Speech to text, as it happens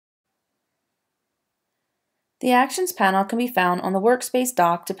The Actions panel can be found on the Workspace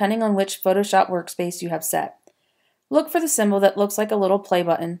dock depending on which Photoshop workspace you have set. Look for the symbol that looks like a little play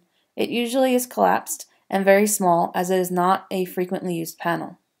button. It usually is collapsed and very small as it is not a frequently used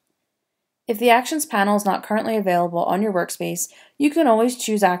panel. If the Actions panel is not currently available on your workspace, you can always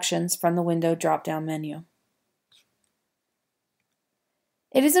choose Actions from the window drop-down menu.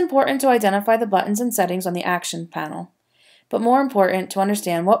 It is important to identify the buttons and settings on the Actions panel, but more important to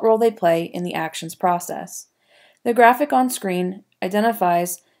understand what role they play in the Actions process. The graphic on screen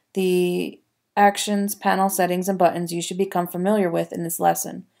identifies the Actions panel settings and buttons you should become familiar with in this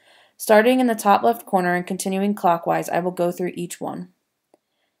lesson. Starting in the top left corner and continuing clockwise, I will go through each one.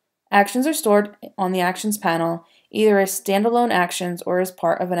 Actions are stored on the Actions panel either as standalone actions or as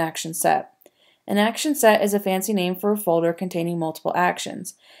part of an action set. An action set is a fancy name for a folder containing multiple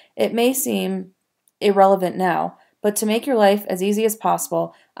actions. It may seem irrelevant now, but to make your life as easy as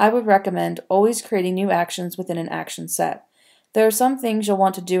possible, I would recommend always creating new actions within an action set. There are some things you'll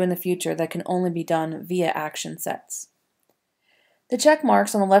want to do in the future that can only be done via action sets. The check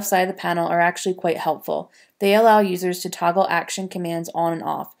marks on the left side of the panel are actually quite helpful. They allow users to toggle action commands on and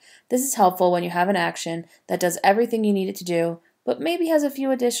off. This is helpful when you have an action that does everything you need it to do, but maybe has a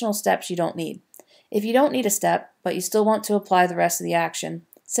few additional steps you don't need. If you don't need a step, but you still want to apply the rest of the action,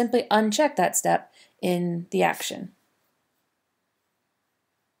 simply uncheck that step in the action.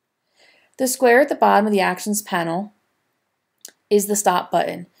 The square at the bottom of the Actions panel is the Stop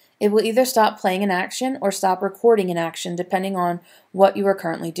button. It will either stop playing an action or stop recording an action depending on what you are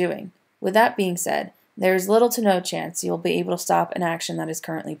currently doing. With that being said, there is little to no chance you'll be able to stop an action that is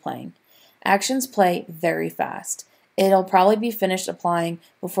currently playing. Actions play very fast. It'll probably be finished applying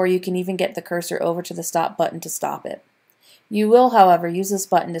before you can even get the cursor over to the Stop button to stop it. You will, however, use this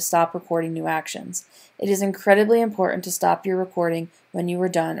button to stop recording new actions. It is incredibly important to stop your recording when you are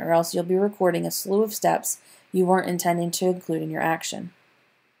done, or else you'll be recording a slew of steps you weren't intending to include in your action.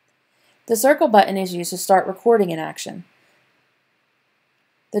 The circle button is used to start recording an action.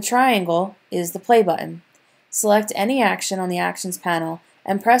 The triangle is the play button. Select any action on the Actions panel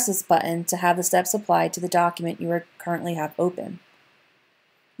and press this button to have the steps applied to the document you currently have open.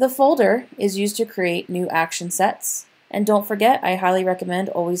 The folder is used to create new action sets. And don't forget, I highly recommend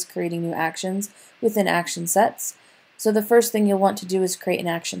always creating new actions within action sets. So the first thing you'll want to do is create an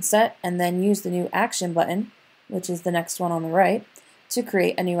action set and then use the new action button, which is the next one on the right, to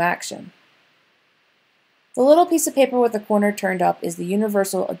create a new action. The little piece of paper with the corner turned up is the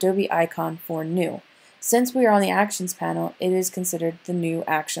universal Adobe icon for New. Since we are on the Actions panel, it is considered the New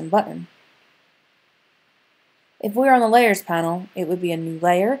Action button. If we are on the Layers panel, it would be a new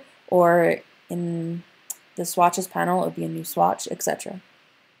layer, or in the Swatches panel, it would be a new swatch, etc.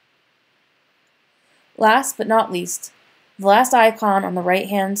 Last but not least, the last icon on the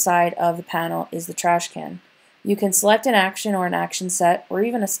right-hand side of the panel is the trash can. You can select an action or an action set, or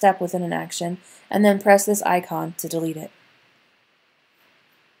even a step within an action, and then press this icon to delete it.